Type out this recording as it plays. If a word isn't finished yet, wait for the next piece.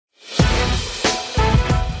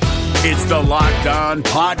It's the Locked On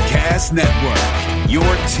Podcast Network, your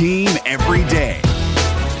team every day.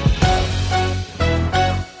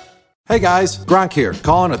 Hey guys, Gronk here,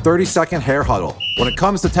 calling a 30-second hair huddle. When it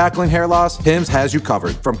comes to tackling hair loss, Hims has you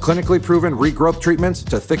covered. From clinically proven regrowth treatments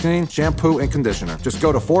to thickening, shampoo, and conditioner. Just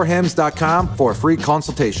go to 4hims.com for a free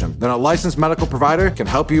consultation. Then a licensed medical provider can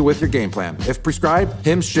help you with your game plan. If prescribed,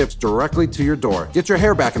 Hims ships directly to your door. Get your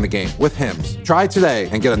hair back in the game with Hims. Try today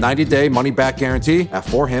and get a 90-day money-back guarantee at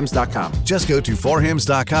 4hims.com. Just go to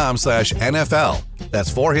 4hims.com/NFL.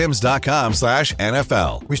 That's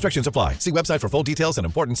 4hims.com/NFL. Restrictions apply. See website for full details and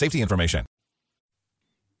important safety information.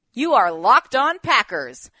 You are Locked On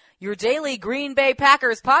Packers, your daily Green Bay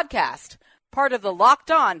Packers podcast, part of the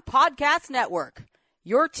Locked On Podcast Network,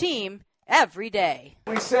 your team every day.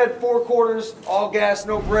 We said 4 quarters, all gas,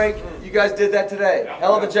 no break. You guys did that today.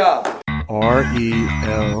 Hell of a job.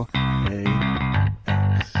 RELAX.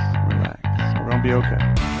 Relax. We're going to be okay.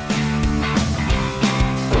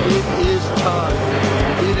 It is time.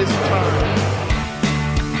 It is time.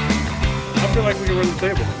 I feel like we can run the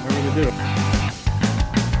table. I really do.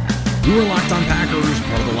 You are Locked On Packers,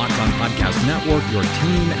 part of the Locked On Podcast Network, your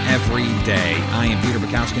team every day. I am Peter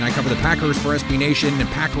Bukowski, and I cover the Packers for SB Nation and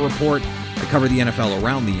Packer Report. I cover the NFL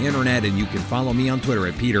around the internet, and you can follow me on Twitter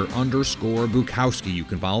at Peter_Bukowski. You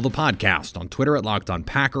can follow the podcast on Twitter at Locked On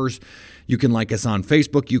Packers. You can like us on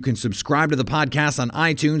Facebook. You can subscribe to the podcast on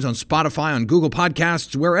iTunes, on Spotify, on Google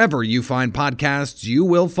Podcasts. Wherever you find podcasts, you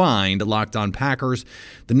will find Locked On Packers,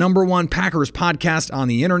 the #1 Packers podcast on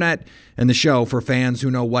the internet, and the show for fans who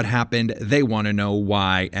know what happened. They want to know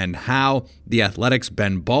why and how. The Athletic's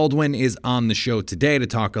Ben Baldwin is on the show today to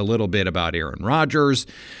talk a little bit about Aaron Rodgers,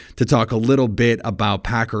 to talk a little bit about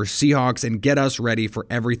Packers Seahawks, and get us ready for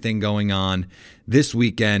everything going on this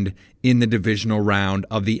weekend in the divisional round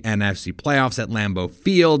of the NFC playoffs at Lambeau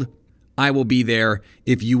Field. I will be there.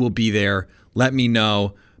 If you will be there, let me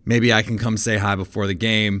know. Maybe I can come say hi before the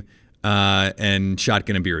game and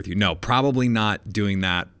shotgun a beer with you. No, probably not doing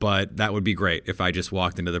that, but that would be great if I just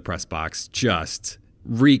walked into the press box just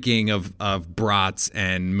reeking of brats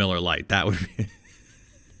and Miller Lite. That would be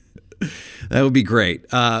that would be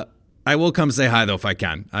great. I will come say hi, though, if I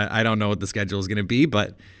can. I don't know what the schedule is going to be,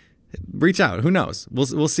 but reach out. Who knows?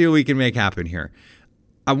 We'll see what we can make happen here.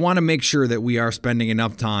 I want to make sure that we are spending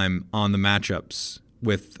enough time on the matchups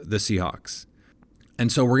with the Seahawks. And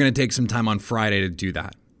so we're going to take some time on Friday to do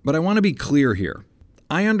that. But I want to be clear here.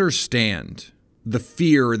 I understand the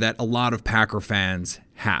fear that a lot of Packer fans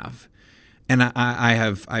have. And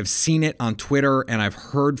I've seen it on Twitter, and I've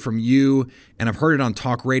heard from you, and I've heard it on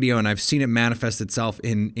talk radio, and I've seen it manifest itself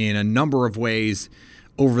in a number of ways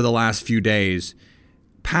over the last few days.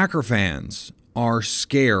 Packer fans are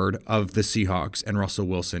scared of the Seahawks and Russell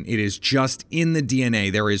Wilson. It is just in the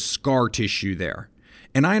DNA. There is scar tissue there.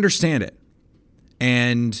 And I understand it.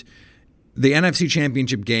 And the NFC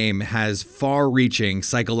Championship game has far-reaching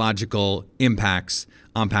psychological impacts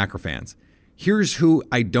on Packer fans. Here's who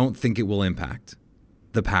I don't think it will impact: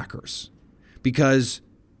 the Packers. Because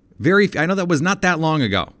I know that was not that long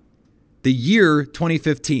ago. The year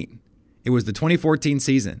 2015. It was the 2014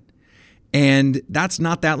 season. And that's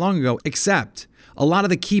not that long ago, except a lot of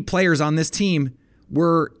the key players on this team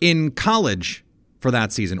were in college for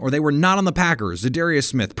that season, or they were not on the Packers. Zadarius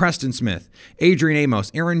Smith, Preston Smith, Adrian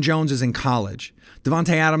Amos, Aaron Jones is in college.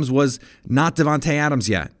 Devontae Adams was not Devontae Adams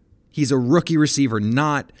yet. He's a rookie receiver,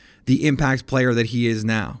 not the impact player that he is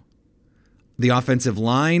now. The offensive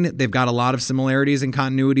line, they've got a lot of similarities and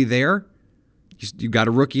continuity there. You've got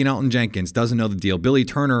a rookie in Elton Jenkins, doesn't know the deal. Billy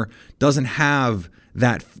Turner doesn't have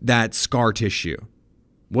that scar tissue.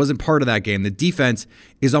 Wasn't part of that game. The defense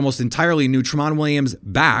is almost entirely new. Tramon Williams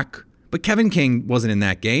back, but Kevin King wasn't in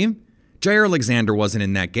that game. Jair Alexander wasn't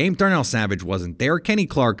in that game. Darnell Savage wasn't there. Kenny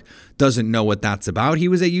Clark doesn't know what that's about. He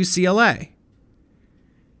was at UCLA.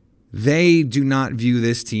 They do not view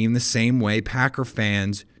this team the same way Packer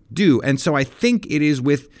fans do. And so I think it is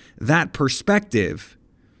with that perspective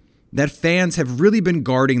that fans have really been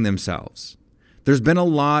guarding themselves. There's been a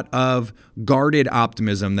lot of guarded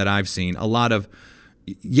optimism that I've seen. A lot of,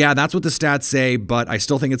 yeah, that's what the stats say, but I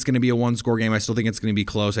still think it's going to be a one-score game. I still think it's going to be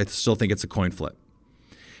close. I still think it's a coin flip.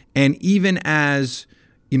 And even as,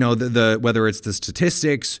 you know, the whether it's the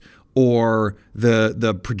statistics or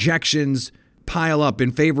the projections pile up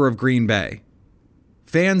in favor of Green Bay,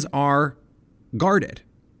 fans are guarded.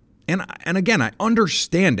 And again, I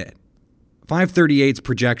understand it. 538's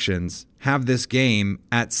projections have this game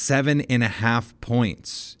at 7.5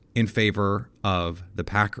 points in favor of the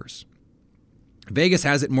Packers. Vegas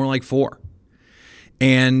has it more like 4.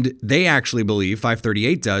 And they actually believe,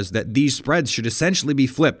 538 does, that these spreads should essentially be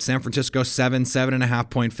flipped. San Francisco 7.5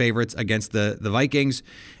 point favorites against the Vikings,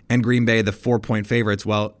 and Green Bay the 4-point favorites.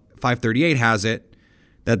 Well, 538 has it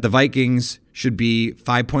that the Vikings should be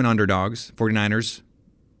 5-point underdogs. 49ers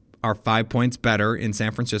are 5 points better in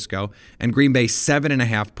San Francisco, and Green Bay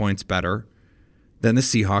 7.5 points better than the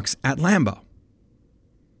Seahawks at Lambeau.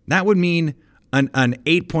 That would mean an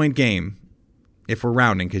 8-point game if we're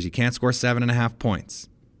rounding, because you can't score 7.5 points.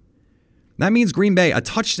 That means Green Bay, a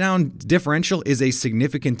touchdown differential is a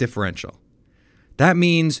significant differential. That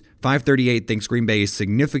means 538 thinks Green Bay is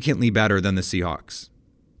significantly better than the Seahawks.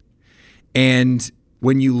 And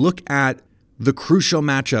when you look at the crucial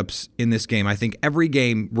matchups in this game, I think every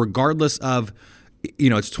game, regardless of,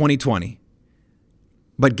 it's 2020,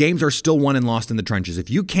 but games are still won and lost in the trenches. If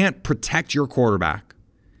you can't protect your quarterback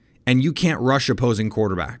and you can't rush opposing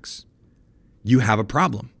quarterbacks, you have a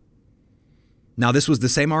problem. Now, this was the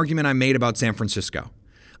same argument I made about San Francisco.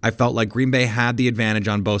 I felt like Green Bay had the advantage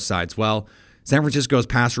on both sides. Well, San Francisco's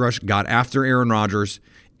pass rush got after Aaron Rodgers,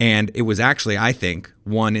 and it was actually, I think,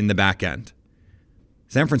 won in the back end.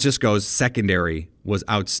 San Francisco's secondary was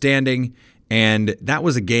outstanding, and that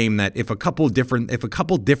was a game that if a couple different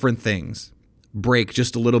things break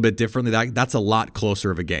just a little bit differently, that's a lot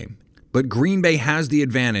closer of a game. But Green Bay has the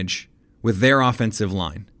advantage with their offensive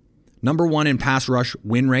line. Number 1 in pass rush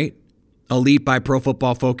win rate, elite by Pro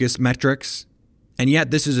Football Focus metrics. And yet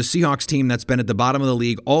this is a Seahawks team that's been at the bottom of the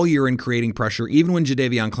league all year in creating pressure. Even when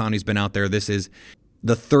Jadeveon Clowney's been out there, this is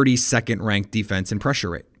the 32nd ranked defense in pressure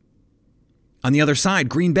rate. On the other side,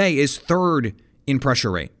 Green Bay is 3rd in pressure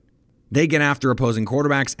rate. They get after opposing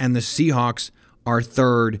quarterbacks, and the Seahawks are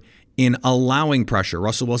 3rd in allowing pressure.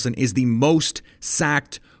 Russell Wilson is the most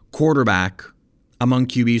sacked quarterback among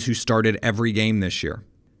QBs who started every game this year.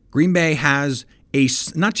 Green Bay has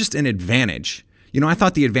not just an advantage. I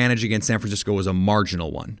thought the advantage against San Francisco was a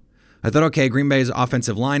marginal one. I thought, okay, Green Bay's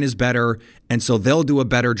offensive line is better, and so they'll do a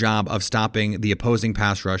better job of stopping the opposing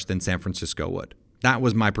pass rush than San Francisco would. That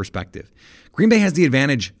was my perspective. Green Bay has the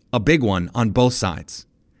advantage, a big one, on both sides.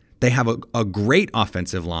 They have a great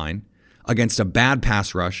offensive line against a bad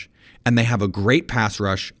pass rush, and they have a great pass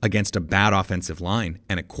rush against a bad offensive line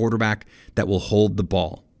and a quarterback that will hold the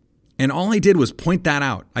ball. And all I did was point that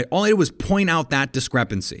out. All I did was point out that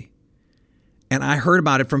discrepancy. And I heard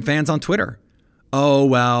about it from fans on Twitter. Oh,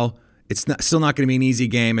 well, it's still not going to be an easy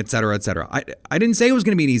game, et cetera, et cetera. I didn't say it was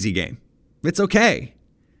going to be an easy game. It's okay.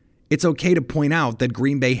 It's okay to point out that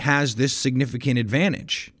Green Bay has this significant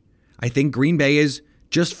advantage. I think Green Bay is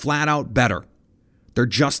just flat out better. They're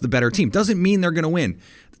just the better team. Doesn't mean they're going to win.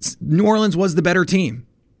 New Orleans was the better team.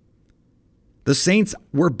 The Saints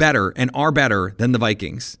were better and are better than the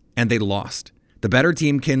Vikings, and they lost. The better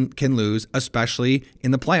team can lose, especially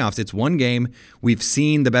in the playoffs. It's one game. We've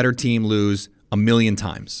seen the better team lose a million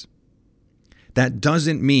times. That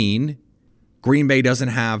doesn't mean Green Bay doesn't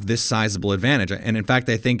have this sizable advantage. And in fact,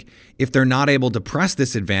 I think if they're not able to press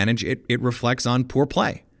this advantage, it reflects on poor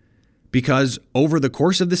play. Because over the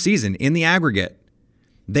course of the season, in the aggregate,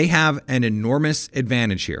 they have an enormous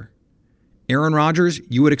advantage here. Aaron Rodgers,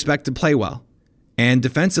 you would expect to play well. And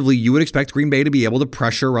defensively, you would expect Green Bay to be able to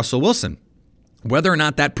pressure Russell Wilson. Whether or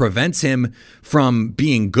not that prevents him from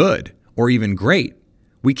being good or even great,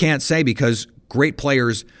 we can't say, because great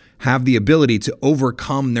players have the ability to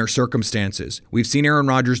overcome their circumstances. We've seen Aaron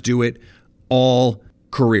Rodgers do it all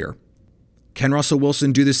career. Can Russell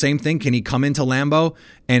Wilson do the same thing? Can he come into Lambeau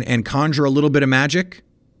and conjure a little bit of magic?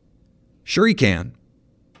 Sure he can.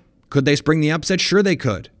 Could they spring the upset? Sure they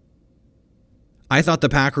could. I thought the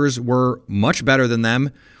Packers were much better than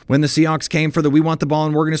them when the Seahawks came for the we want the ball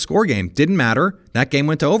and we're going to score game. Didn't matter. That game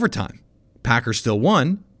went to overtime. Packers still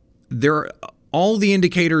won. They're all the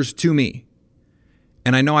indicators to me.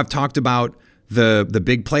 And I know I've talked about the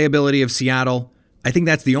big playability of Seattle. I think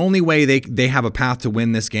that's the only way they have a path to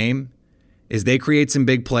win this game, is they create some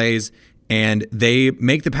big plays and they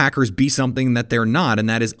make the Packers be something that they're not, and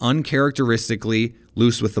that is uncharacteristically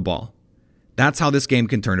loose with the ball. That's how this game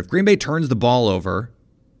can turn. If Green Bay turns the ball over,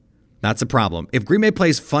 that's a problem. If Green Bay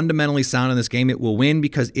plays fundamentally sound in this game, it will win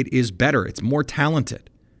because it is better. It's more talented.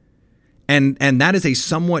 And that is a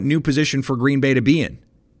somewhat new position for Green Bay to be in,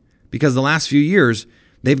 because the last few years,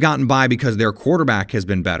 they've gotten by because their quarterback has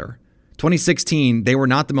been better. 2016, they were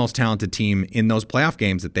not the most talented team in those playoff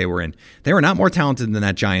games that they were in. They were not more talented than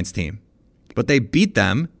that Giants team. But they beat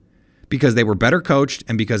them because they were better coached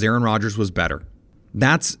and because Aaron Rodgers was better.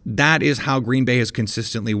 That is how Green Bay has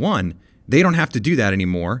consistently won. They don't have to do that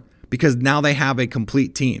anymore because now they have a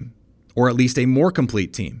complete team, or at least a more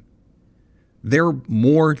complete team. They're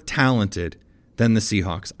more talented than the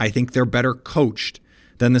Seahawks. I think they're better coached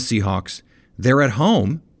than the Seahawks. They're at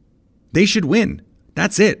home. They should win.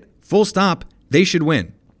 That's it. Full stop. They should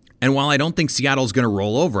win. And while I don't think Seattle's going to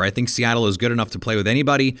roll over, I think Seattle is good enough to play with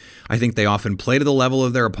anybody. I think they often play to the level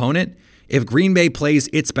of their opponent. If Green Bay plays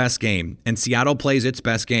its best game and Seattle plays its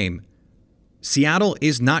best game, Seattle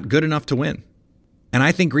is not good enough to win. And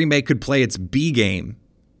I think Green Bay could play its B game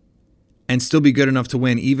and still be good enough to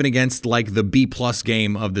win, even against like the B+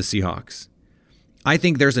 game of the Seahawks. I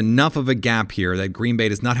think there's enough of a gap here that Green Bay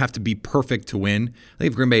does not have to be perfect to win. I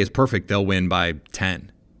think if Green Bay is perfect, they'll win by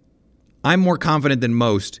 10. I'm more confident than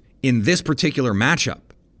most in this particular matchup.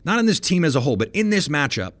 Not in this team as a whole, but in this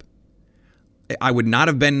matchup. I would not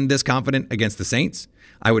have been this confident against the Saints.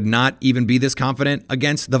 I would not even be this confident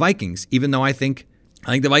against the Vikings, even though I think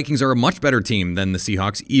the Vikings are a much better team than the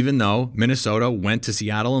Seahawks, even though Minnesota went to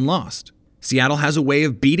Seattle and lost. Seattle has a way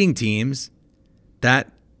of beating teams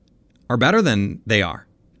that are better than they are.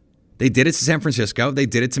 They did it to San Francisco. They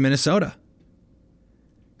did it to Minnesota.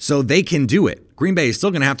 So they can do it. Green Bay is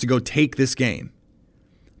still going to have to go take this game.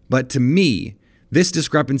 But to me, this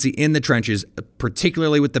discrepancy in the trenches,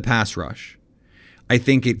 particularly with the pass rush, I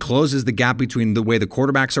think it closes the gap between the way the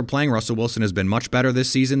quarterbacks are playing. Russell Wilson has been much better this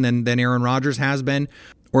season than Aaron Rodgers has been,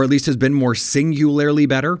 or at least has been more singularly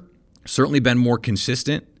better, certainly been more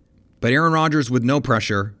consistent. But Aaron Rodgers with no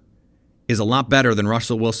pressure is a lot better than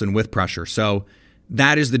Russell Wilson with pressure. So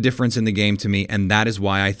that is the difference in the game to me, and that is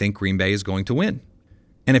why I think Green Bay is going to win.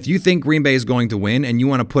 And if you think Green Bay is going to win and you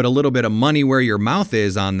want to put a little bit of money where your mouth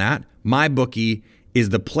is on that, MyBookie is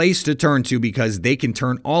the place to turn to because they can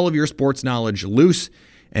turn all of your sports knowledge loose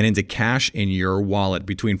and into cash in your wallet.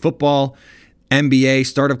 Between football, NBA,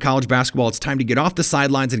 start of college basketball, it's time to get off the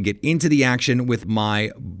sidelines and get into the action with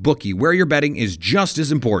MyBookie. Where you're betting is just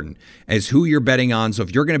as important as who you're betting on. So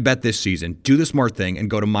if you're going to bet this season, do the smart thing and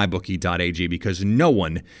go to mybookie.ag because no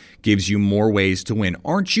one gives you more ways to win.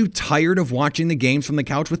 Aren't you tired of watching the games from the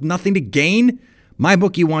couch with nothing to gain?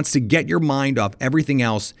 MyBookie wants to get your mind off everything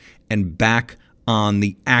else and back on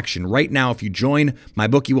the action. Right now, if you join,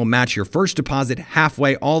 MyBookie will match your first deposit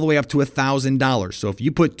halfway all the way up to $1,000. So if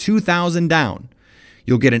you put $2,000 down,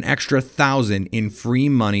 you'll get an extra $1,000 in free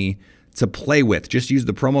money to play with. Just use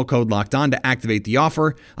the promo code Locked On to activate the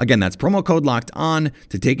offer. Again, that's promo code Locked On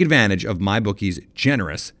to take advantage of MyBookie's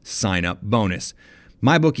generous sign-up bonus.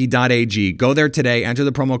 MyBookie.ag. Go there today, enter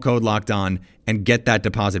the promo code Locked On, and get that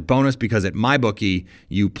deposit bonus because at MyBookie,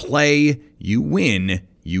 you play, you win,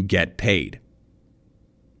 you get paid.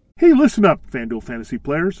 Hey, listen up, FanDuel fantasy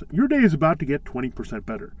players. Your day is about to get 20%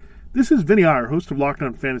 better. This is Vinny Iyer, host of Locked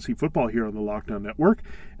On Fantasy Football here on the Locked On Network,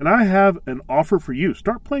 and I have an offer for you.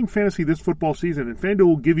 Start playing fantasy this football season, and FanDuel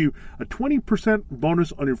will give you a 20%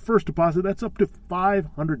 bonus on your first deposit. That's up to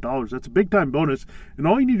 $500. That's a big-time bonus, and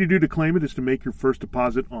all you need to do to claim it is to make your first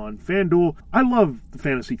deposit on FanDuel. I love the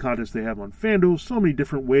fantasy contests they have on FanDuel. So many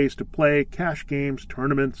different ways to play, cash games,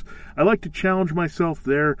 tournaments. I like to challenge myself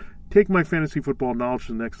there. Take my fantasy football knowledge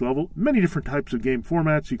to the next level. Many different types of game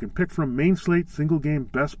formats you can pick from: main slate, single game,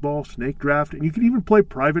 best ball, snake draft, and you can even play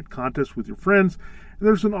private contests with your friends. And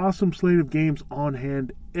there's an awesome slate of games on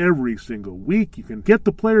hand every single week. You can get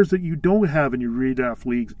the players that you don't have in your redraft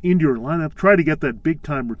leagues into your lineup. Try to get that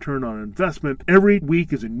big-time return on investment. Every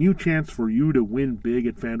week is a new chance for you to win big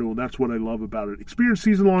at FanDuel, and that's what I love about it. Experience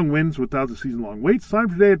season-long wins without the season-long waits. Sign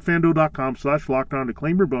up today at FanDuel.com/LockedOn to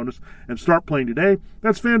claim your bonus and start playing today.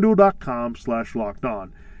 That's FanDuel.com/LockedOn.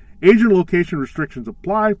 Age and location restrictions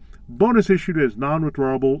apply. Bonus issued as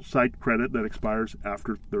non-withdrawable site credit that expires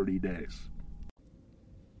after 30 days.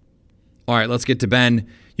 All right, let's get to Ben.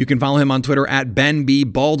 You can follow him on Twitter at Ben B.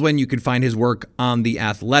 Baldwin. You can find his work on The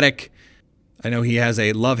Athletic. I know he has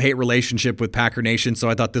a love-hate relationship with Packer Nation, so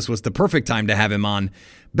I thought this was the perfect time to have him on.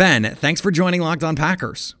 Ben, thanks for joining Locked On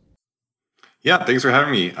Packers. Yeah, thanks for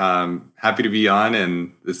having me. Happy to be on,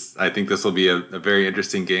 and I think this will be a very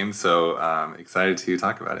interesting game, so excited to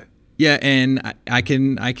talk about it. Yeah, and I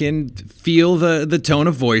can feel the tone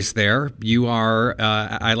of voice there. You are,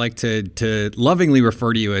 I like to lovingly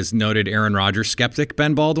refer to you as noted Aaron Rodgers skeptic,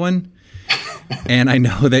 Ben Baldwin. And I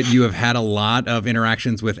know that you have had a lot of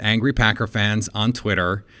interactions with angry Packer fans on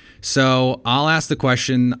Twitter. So I'll ask the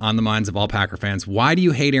question on the minds of all Packer fans. Why do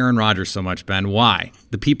you hate Aaron Rodgers so much, Ben? Why?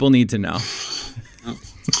 The people need to know.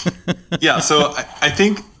 Yeah, so I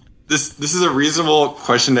think this is a reasonable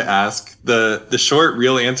question to ask. The short,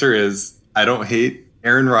 real answer is I don't hate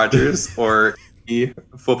Aaron Rodgers or any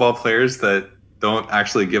football players that don't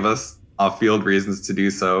actually give us off-field reasons to do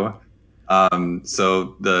so.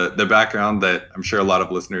 So the background that I'm sure a lot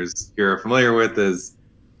of listeners here are familiar with is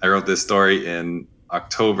I wrote this story in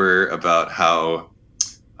October about how,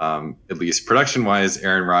 at least production-wise,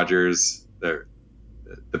 Aaron Rodgers,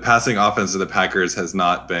 the passing offense of the Packers has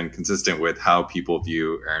not been consistent with how people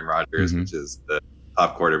view Aaron Rodgers, which is the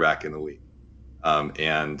top quarterback in the league.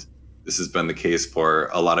 And this has been the case for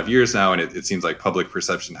a lot of years now, and it seems like public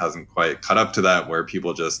perception hasn't quite caught up to that, where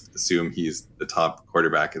people just assume he's the top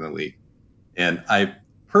quarterback in the league. And I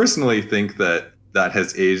personally think that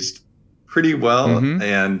has aged pretty well,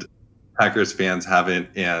 and Packers fans haven't.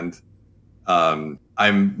 And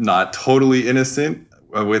I'm not totally innocent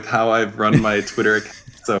with how I've run my Twitter account.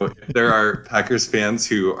 So if there are Packers fans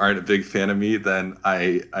who aren't a big fan of me, then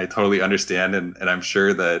I totally understand. And I'm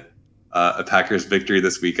sure that a Packers victory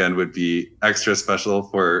this weekend would be extra special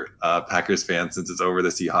for Packers fans since it's over the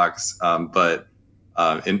Seahawks. But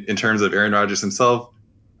in terms of Aaron Rodgers himself,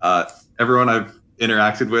 everyone I've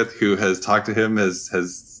interacted with who has talked to him has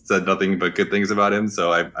said nothing but good things about him.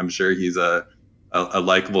 So I'm sure he's a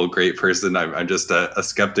likable, great person. I'm just a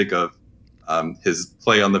skeptic of his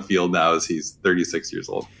play on the field now as he's 36 years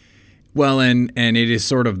old. Well, and it is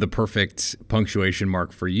sort of the perfect punctuation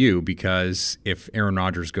mark for you, because if Aaron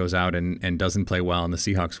Rodgers goes out and doesn't play well and the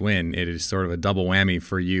Seahawks win, it is sort of a double whammy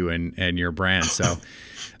for you and your brand. So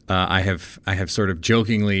I have sort of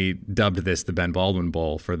jokingly dubbed this the Ben Baldwin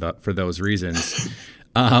Bowl for those reasons.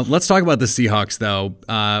 Let's talk about the Seahawks, though.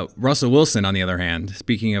 Russell Wilson, on the other hand,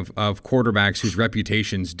 speaking of quarterbacks whose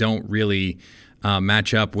reputations don't really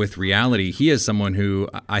match up with reality, he is someone who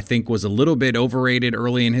I think was a little bit overrated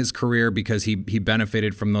early in his career because he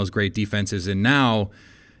benefited from those great defenses, and now,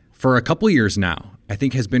 for a couple years now, I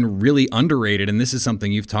think has been really underrated. And this is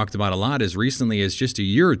something you've talked about a lot as recently as just a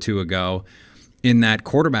year or two ago in that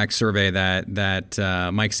quarterback survey that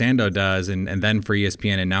Mike Sando does, and then for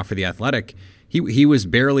ESPN and now for The Athletic. He was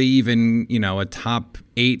barely even, a top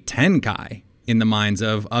 8-10 guy in the minds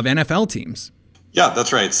of NFL teams. Yeah,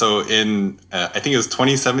 that's right. So in, I think it was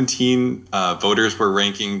 2017, voters were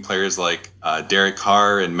ranking players like Derek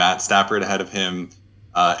Carr and Matt Stafford ahead of him.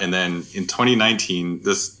 And then in 2019,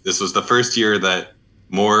 this was the first year that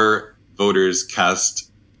more voters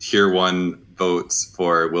cast tier 1 votes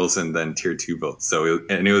for Wilson than tier 2 votes. So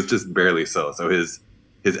it was just barely so. So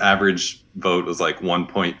his average vote was like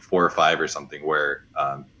 1.45 or something, where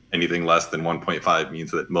anything less than 1.5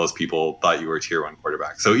 means that most people thought you were a tier 1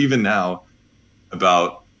 quarterback. So even now,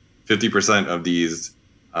 about 50% of these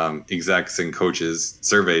execs and coaches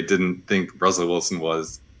surveyed didn't think Russell Wilson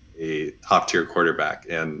was a top tier quarterback.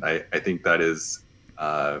 And I think that is,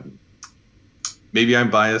 maybe I'm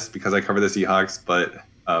biased because I cover the Seahawks, but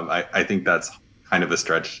I think that's kind of a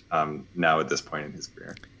stretch now at this point in his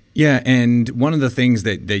career. Yeah, and one of the things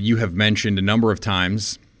that you have mentioned a number of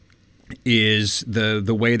times is the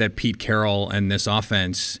way that Pete Carroll and this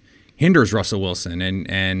offense hinders Russell Wilson,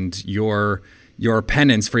 and your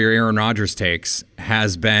penance for your Aaron Rodgers takes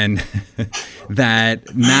has been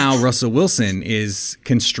that now Russell Wilson is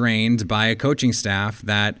constrained by a coaching staff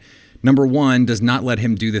that, number one, does not let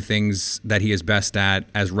him do the things that he is best at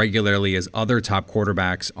as regularly as other top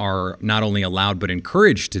quarterbacks are not only allowed but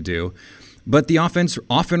encouraged to do. But the offense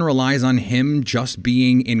often relies on him just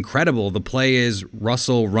being incredible. The play is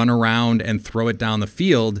Russell run around and throw it down the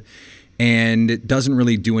field, and it doesn't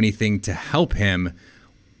really do anything to help him.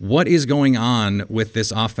 What is going on with this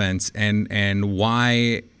offense, and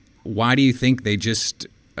why do you think they just,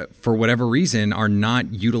 for whatever reason, are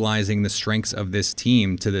not utilizing the strengths of this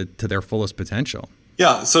team to their fullest potential?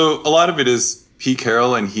 Yeah, so a lot of it is Pete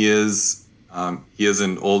Carroll, and he is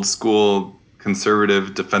an old school,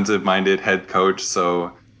 conservative, defensive-minded head coach.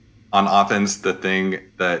 So on offense, the thing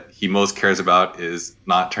that he most cares about is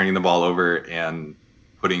not turning the ball over and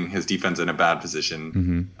putting his defense in a bad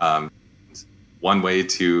position. One way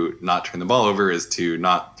to not turn the ball over is to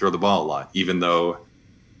not throw the ball a lot, even though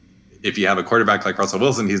if you have a quarterback like Russell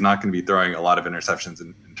Wilson, he's not going to be throwing a lot of interceptions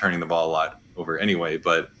and turning the ball a lot over anyway.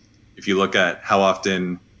 But if you look at how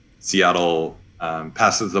often Seattle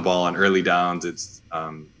passes the ball on early downs, it's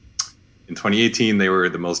in 2018, they were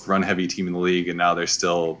the most run-heavy team in the league, and now they're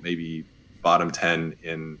still maybe bottom 10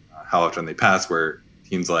 in how often they pass, where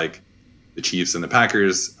teams like the Chiefs and the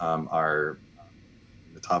Packers are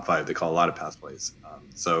top 5. They call a lot of pass plays.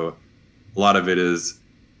 So a lot of it is,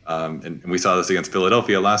 and we saw this against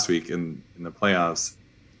Philadelphia last week in the playoffs.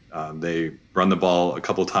 They run the ball a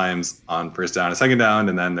couple times on first down and second down,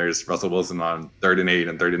 and then there's Russell Wilson on 3rd and 8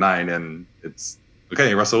 and 3rd and 9, and it's,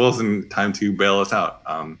 okay, Russell Wilson, time to bail us out.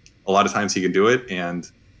 A lot of times he can do it, and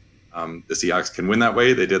the Seahawks can win that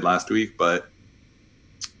way. They did last week, but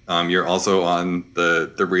you're also on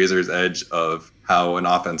the razor's edge of how an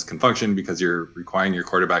offense can function, because you're requiring your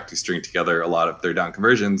quarterback to string together a lot of 3rd down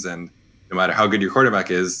conversions, and no matter how good your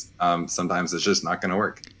quarterback is, sometimes it's just not going to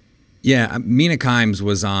work. Yeah, Mina Kimes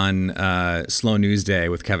was on Slow News Day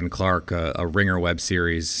with Kevin Clark, a Ringer web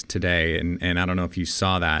series today, and I don't know if you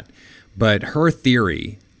saw that, but her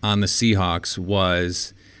theory on the Seahawks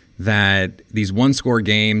was that these one-score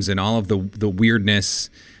games and all of the weirdness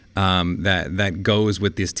that goes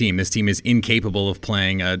with this team is incapable of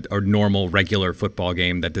playing a normal, regular football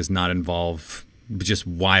game that does not involve just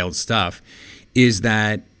wild stuff, is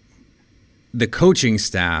that the coaching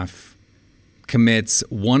staff commits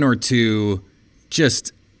one or two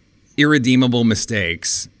just irredeemable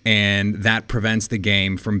mistakes, and that prevents the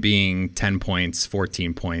game from being 10 points,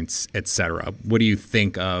 14 points, etc. What do you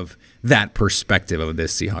think of that perspective of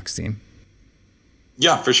this Seahawks team?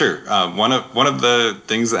 Yeah, for sure. One of the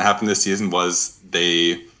things that happened this season was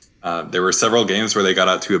there were several games where they got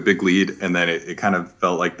out to a big lead, and then it kind of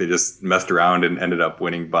felt like they just messed around and ended up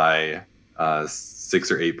winning by 6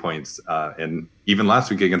 or 8 points. And even last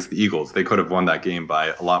week against the Eagles, they could have won that game by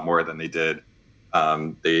a lot more than they did.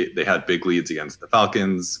 They had big leads against the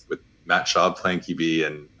Falcons with Matt Schaub playing QB,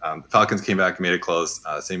 and the Falcons came back and made it close.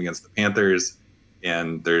 Same against the Panthers.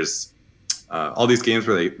 And there's all these games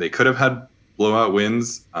where they could have had blowout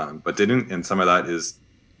wins, but didn't. And some of that is,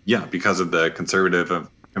 because of the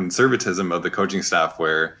conservatism of the coaching staff,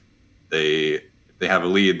 where they have a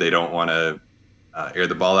lead, they don't want to air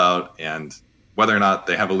the ball out, and whether or not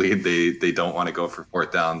they have a lead, they don't want to go for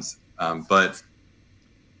fourth downs. But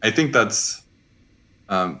I think that's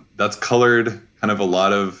colored kind of a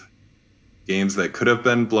lot of games that could have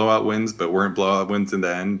been blowout wins, but weren't blowout wins in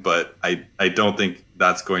the end. But I don't think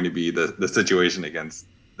that's going to be the situation against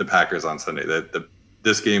the Packers on Sunday.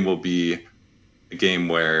 This game will be a game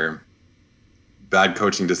where bad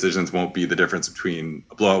coaching decisions won't be the difference between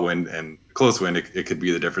a blowout win and a close win. It could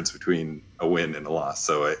be the difference between a win and a loss.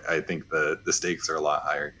 So I think the stakes are a lot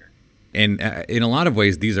higher here. And in a lot of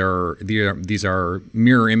ways, these are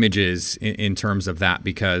mirror images in terms of that,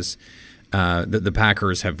 because the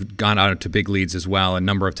Packers have gone out to big leads as well. A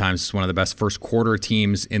number of times, it's one of the best first quarter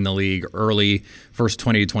teams in the league. Early, first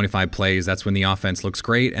 20 to 25 plays, that's when the offense looks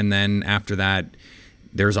great. And then after that,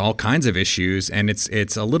 there's all kinds of issues, and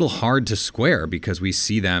it's a little hard to square, because we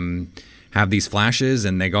see them have these flashes,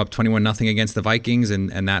 and they go up 21-0 against the Vikings,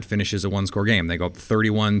 and that finishes a one-score game. They go up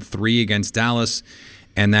 31-3 against Dallas,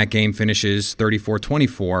 and that game finishes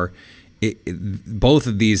 34-24. Both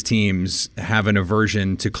of these teams have an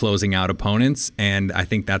aversion to closing out opponents, and I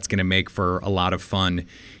think that's going to make for a lot of fun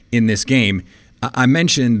in this game. I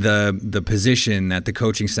mentioned the position that the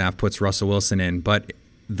coaching staff puts Russell Wilson in, but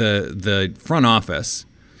the front office,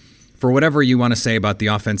 for whatever you want to say about the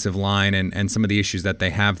offensive line and some of the issues that they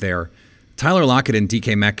have there, Tyler Lockett and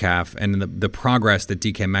DK Metcalf, and the progress that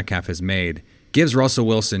DK Metcalf has made, gives Russell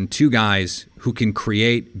Wilson two guys who can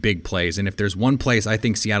create big plays. And if there's one place I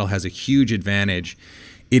think Seattle has a huge advantage,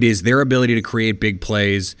 it is their ability to create big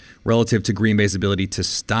plays relative to Green Bay's ability to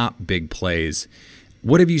stop big plays.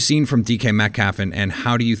 What have you seen from DK Metcalf, and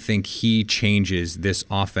how do you think he changes this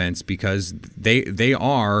offense? Because they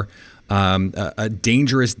are a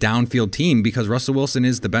dangerous downfield team, because Russell Wilson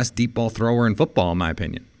is the best deep ball thrower in football, in my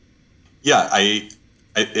opinion. Yeah,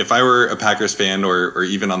 if I were a Packers fan or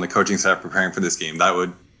even on the coaching staff preparing for this game,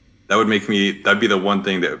 that'd be the one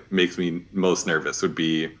thing that makes me most nervous, would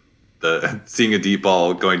be seeing a deep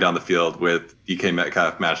ball going down the field with DK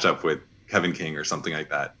Metcalf matched up with Kevin King or something like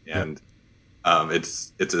that. And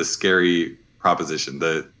it's a scary proposition.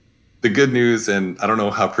 The good news, and I don't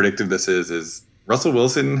know how predictive this is Russell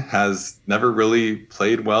Wilson has never really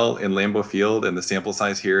played well in Lambeau Field, and the sample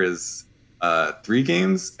size here is 3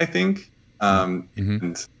 games, I think. And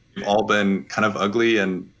they've all been kind of ugly,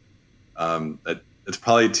 and it's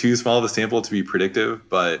probably too small of a sample to be predictive,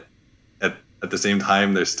 but at the same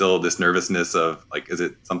time, there's still this nervousness of, like, is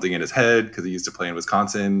it something in his head because he used to play in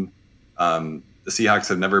Wisconsin? The Seahawks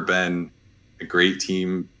have never been a great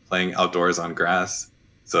team playing outdoors on grass.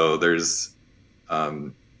 So there's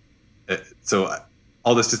so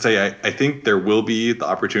all this to say, I think there will be the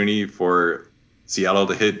opportunity for Seattle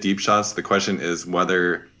to hit deep shots. The question is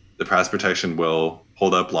whether the pass protection will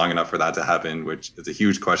hold up long enough for that to happen, which is a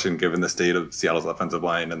huge question given the state of Seattle's offensive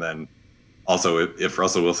line. And then also if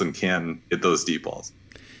Russell Wilson can hit those deep balls.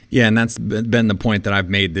 Yeah, and that's been the point that I've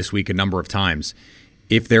made this week a number of times.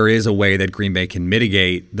 If there is a way that Green Bay can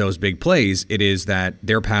mitigate those big plays, it is that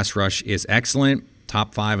their pass rush is excellent,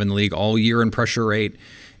 top 5 in the league all year in pressure rate.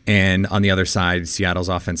 And on the other side, Seattle's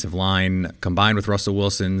offensive line, combined with Russell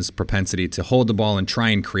Wilson's propensity to hold the ball and try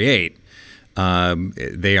and create,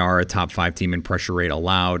 they are a top 5 team in pressure rate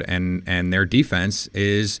allowed, and their defense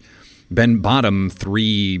is been bottom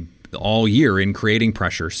 3 all year in creating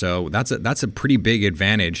pressure. So that's a pretty big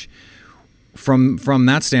advantage. from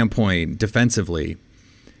that standpoint, defensively,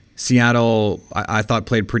 Seattle, I thought,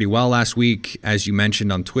 played pretty well last week. As you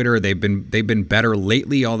mentioned on Twitter, they've been better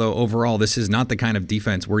lately, although overall this is not the kind of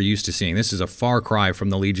defense we're used to seeing. This is a far cry from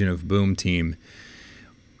the Legion of Boom team.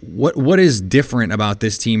 What is different about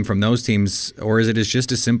this team from those teams, or is it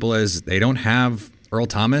just as simple as they don't have Earl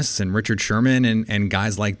Thomas and Richard Sherman and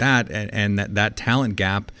guys like that, and that talent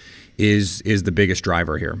gap is the biggest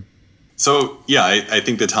driver here? So yeah, I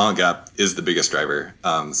think the talent gap is the biggest driver.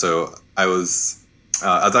 So I was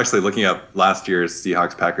actually looking up last year's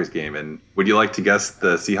Seahawks-Packers game, and would you like to guess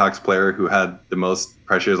the Seahawks player who had the most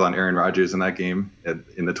pressures on Aaron Rodgers in that game,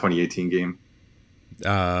 in the 2018 game?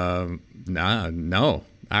 No.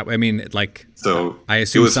 I mean, like, so I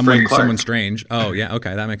assume someone strange. Oh, yeah,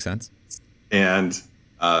 okay, that makes sense. And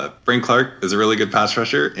Frank Clark is a really good pass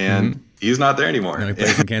rusher, and he's not there anymore. No, he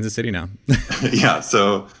plays in Kansas City now. Yeah,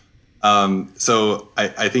 so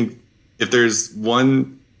I think if there's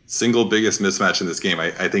one single biggest mismatch in this game,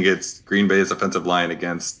 I think it's Green Bay's offensive line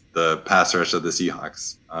against the pass rush of the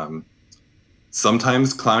Seahawks.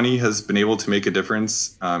 Sometimes Clowney has been able to make a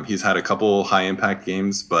difference. He's had a couple high impact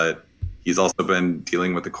games, but he's also been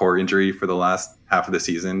dealing with a core injury for the last half of the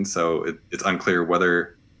season. So it's unclear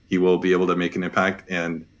whether he will be able to make an impact.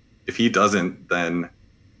 And if he doesn't, then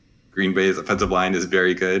Green Bay's offensive line is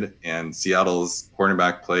very good, and Seattle's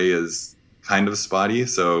cornerback play is kind of spotty.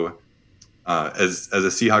 So as a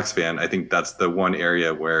Seahawks fan, I think that's the one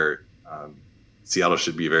area where Seattle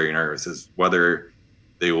should be very nervous, is whether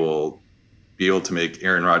they will be able to make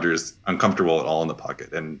Aaron Rodgers uncomfortable at all in the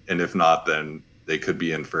pocket. And if not, then they could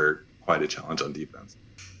be in for quite a challenge on defense.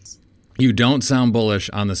 You don't sound bullish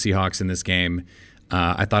on the Seahawks in this game.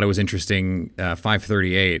 I thought it was interesting.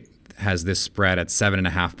 538 has this spread at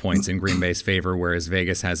 7.5 points in Green Bay's favor, whereas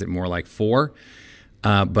Vegas has it more like 4.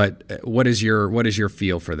 But what is your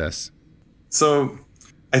feel for this? So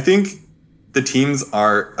I think the teams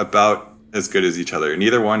are about as good as each other.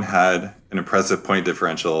 Neither one had an impressive point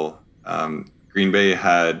differential. Green Bay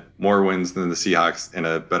had more wins than the Seahawks and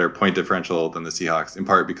a better point differential than the Seahawks, in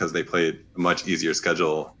part because they played a much easier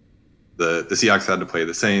schedule. The Seahawks had to play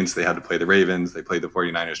the Saints, they had to play the Ravens, they played the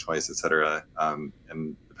 49ers twice, etc. And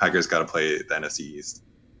the Packers got to play the NFC East.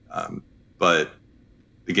 But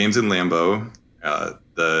the game's in Lambeau.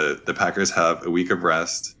 The Packers have a week of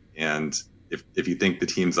rest, and if you think the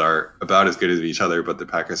teams are about as good as each other, but the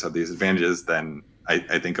Packers have these advantages, then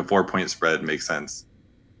I think a 4-point spread makes sense.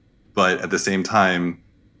 But at the same time,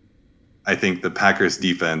 I think the Packers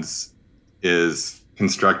defense is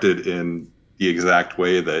constructed in the exact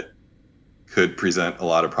way that could present a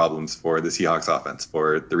lot of problems for the Seahawks offense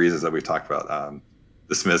for the reasons that we've talked about.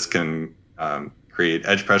 The Smiths can create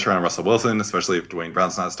edge pressure on Russell Wilson, especially if Dwayne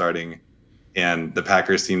Brown's not starting. And the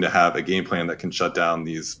Packers seem to have a game plan that can shut down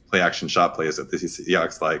these play action shot plays that the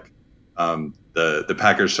Seahawks like. The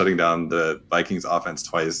Packers shutting down the Vikings offense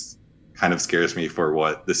twice kind of scares me for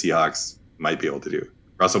what the Seahawks might be able to do.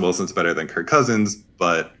 Russell Wilson's better than Kirk Cousins,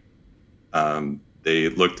 but they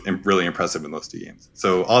looked really impressive in those 2 games.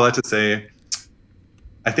 So all that to say,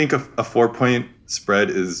 I think a 4-point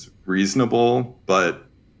spread is reasonable, but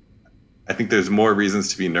I think there's more reasons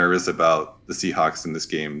to be nervous about the Seahawks in this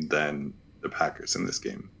game than the Packers in this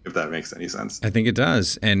game, if that makes any sense. I think it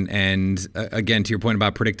does. And again, to your point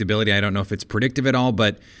about predictability, I don't know if it's predictive at all,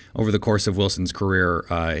 but over the course of Wilson's career,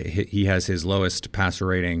 he has his lowest passer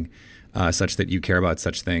rating, such that you care about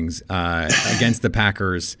such things, against the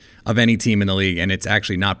Packers of any team in the league, and it's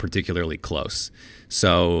actually not particularly close.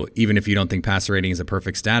 So even if you don't think passer rating is a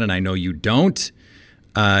perfect stat, and I know you don't,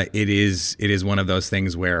 it is one of those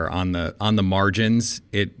things where on the margins,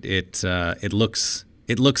 it looks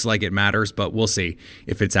like it matters, but we'll see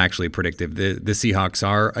if it's actually predictive. The Seahawks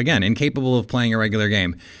are, again, incapable of playing a regular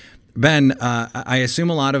game. Ben, I assume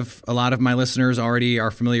a lot of my listeners already are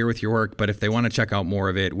familiar with your work, but if they want to check out more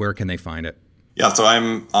of it, where can they find it? Yeah, so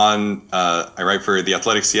I'm on, I write for The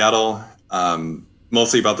Athletic Seattle,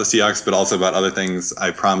 mostly about the Seahawks, but also about other things.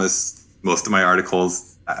 I promise most of my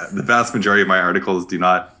articles, the vast majority of my articles do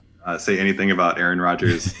not say anything about Aaron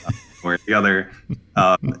Rodgers or the other.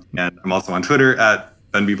 And I'm also on Twitter at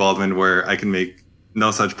Ben B. Baldwin, where I can make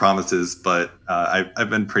no such promises, but I've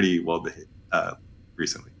been pretty well behaved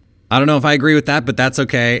recently. I don't know if I agree with that, but that's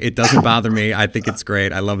okay. It doesn't bother me. I think it's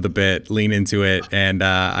great. I love the bit. Lean into it. And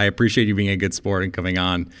I appreciate you being a good sport and coming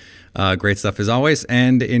on. Great stuff as always.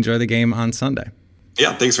 And enjoy the game on Sunday.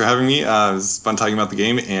 Yeah, thanks for having me. It was fun talking about the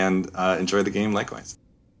game, and enjoy the game likewise.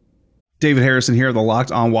 David Harrison here, the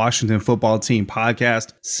Locked On Washington Football Team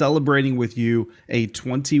podcast, celebrating with you a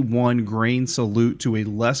 21 grain salute to a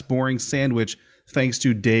less boring sandwich thanks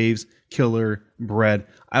to Dave's Killer Bread.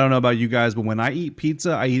 I don't know about you guys, but when I eat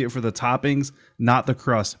pizza, I eat it for the toppings, not the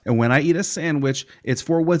crust. And when I eat a sandwich, it's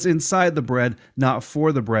for what's inside the bread, not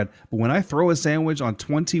for the bread. But when I throw a sandwich on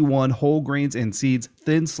 21 whole grains and seeds,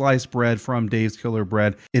 thin sliced bread from Dave's Killer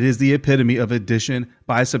Bread, it is the epitome of addition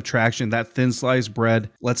by subtraction. That thin sliced bread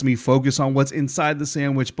lets me focus on what's inside the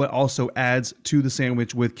sandwich, but also adds to the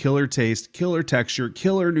sandwich with killer taste, killer texture,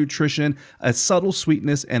 killer nutrition, a subtle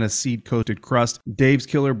sweetness, and a seed-coated crust. Dave's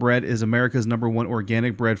Killer Bread is America's #1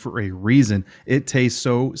 organic bread for a reason. It tastes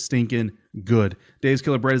so stinking good. Dave's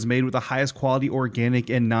Killer Bread is made with the highest quality organic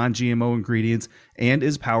and non-GMO ingredients and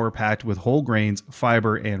is power-packed with whole grains,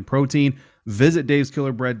 fiber, and protein. Visit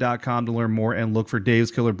daveskillerbread.com to learn more and look for Dave's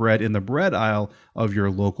Killer Bread in the bread aisle of your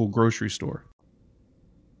local grocery store.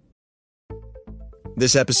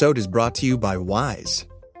 This episode is brought to you by Wise.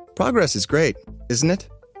 Progress is great, isn't it?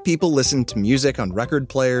 People listen to music on record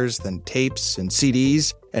players, then tapes and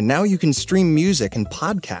CDs, and now you can stream music and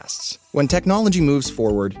podcasts. When technology moves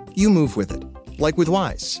forward, you move with it. Like with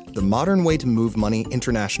Wise, the modern way to move money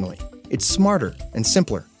internationally. It's smarter and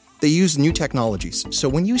simpler. They use new technologies, so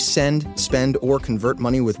when you send, spend, or convert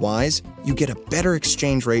money with Wise, you get a better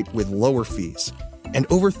exchange rate with lower fees. And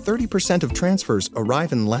over 30% of transfers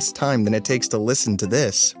arrive in less time than it takes to listen to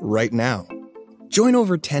this right now. Join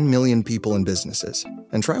over 10 million people and businesses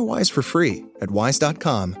and try Wise for free at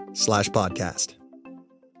wise.com/podcast.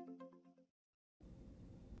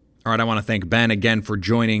 All right, I want to thank Ben again for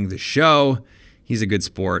joining the show. He's a good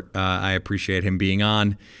sport. I appreciate him being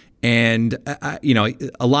on. And,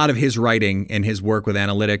 a lot of his writing and his work with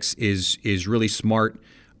analytics is really smart.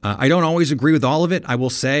 I don't always agree with all of it, I will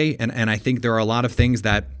say. And I think there are a lot of things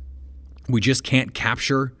that we just can't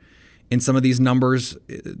capture in some of these numbers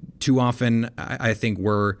too often. I think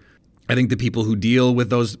the people who deal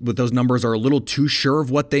with those numbers are a little too sure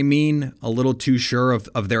of what they mean, a little too sure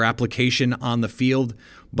of their application on the field.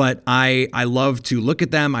 But I love to look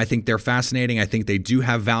at them. I think they're fascinating. I think they do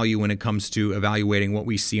have value when it comes to evaluating what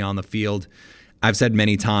we see on the field. I've said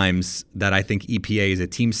many times that I think EPA is a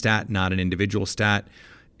team stat, not an individual stat,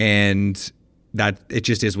 and that it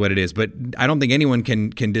just is what it is. But I don't think anyone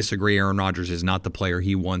can disagree. Aaron Rodgers is not the player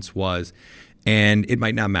he once was, and it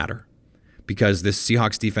might not matter because this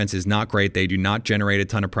Seahawks defense is not great. They do not generate a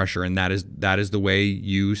ton of pressure, and that is the way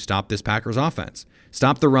you stop this Packers offense.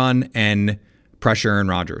 Stop the run and pressure Aaron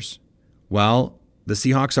Rodgers. Well, the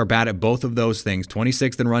Seahawks are bad at both of those things,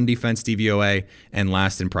 26th in run defense DVOA and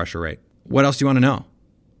last in pressure rate. What else do you want to know?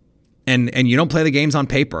 And you don't play the games on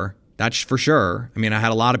paper. That's for sure. I mean, I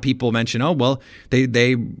had a lot of people mention, oh, well,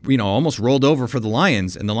 they almost rolled over for the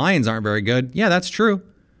Lions, and the Lions aren't very good. Yeah, that's true.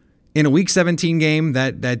 In a Week 17 game,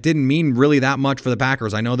 that didn't mean really that much for the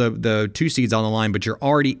Packers. I know the 2 seeds on the line, but you're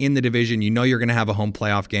already in the division. You know you're going to have a home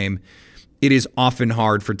playoff game. It is often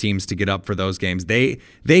hard for teams to get up for those games. They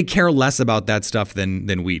care less about that stuff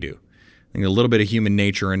than we do. I think a little bit of human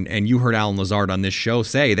nature, and you heard Alan Lazard on this show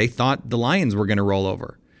say they thought the Lions were going to roll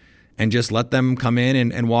over and just let them come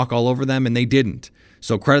in and walk all over them, and they didn't.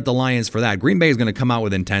 So credit the Lions for that. Green Bay is going to come out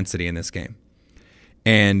with intensity in this game.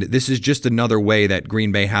 And this is just another way that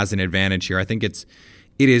Green Bay has an advantage here. I think it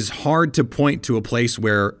is hard to point to a place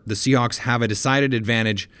where the Seahawks have a decided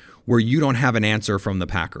advantage where you don't have an answer from the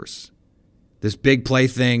Packers. This big play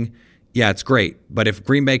thing, yeah, it's great. But if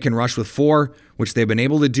Green Bay can rush with 4, which they've been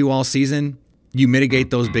able to do all season, you mitigate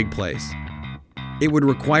those big plays. It would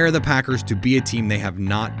require the Packers to be a team they have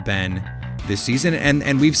not been this season,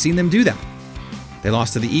 and we've seen them do that. They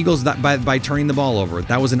lost to the Eagles by turning the ball over.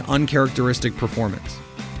 That was an uncharacteristic performance.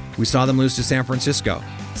 We saw them lose to San Francisco.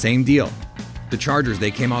 Same deal. The Chargers,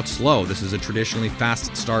 they came out slow. This is a traditionally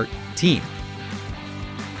fast start team.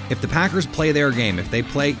 If the Packers play their game, if they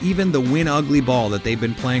play even the win ugly ball that they've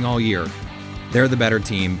been playing all year, they're the better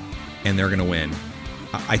team, and they're going to win.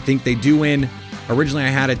 I think they do win. Originally, I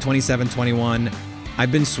had it 27-21.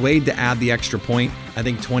 I've been swayed to add the extra point. I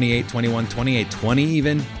think 28-21, 28-20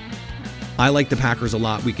 even. I like the Packers a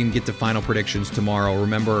lot. We can get to final predictions tomorrow.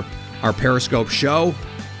 Remember our Periscope show,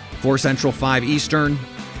 4 Central, 5 Eastern,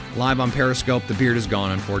 live on Periscope. The beard is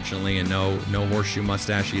gone, unfortunately, and no horseshoe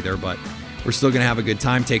mustache either, but we're still going to have a good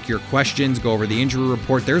time. Take your questions, go over the injury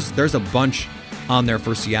report. There's a bunch on there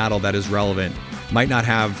for Seattle that is relevant. Might not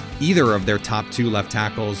have either of their top 2 left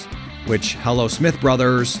tackles, which, hello, Smith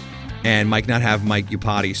brothers, and might not have Mike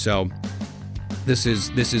Iupati. So this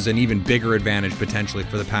is an even bigger advantage potentially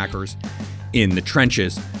for the Packers in the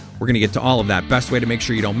trenches. We're going to get to all of that. Best way to make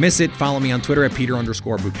sure you don't miss it, follow me on Twitter at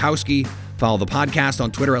Peter_Bukowski. Follow the podcast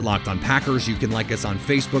on Twitter at Locked On Packers. You can like us on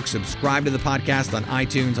Facebook, subscribe to the podcast on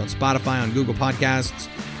iTunes, on Spotify, on Google Podcasts,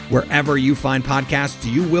 Wherever you find podcasts,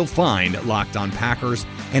 you will find Locked On Packers.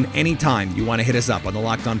 And anytime you want to hit us up on the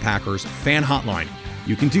Locked On Packers fan hotline,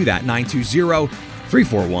 you can do that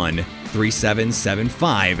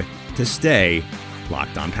 920-341-3775 to stay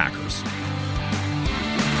Locked On Packers.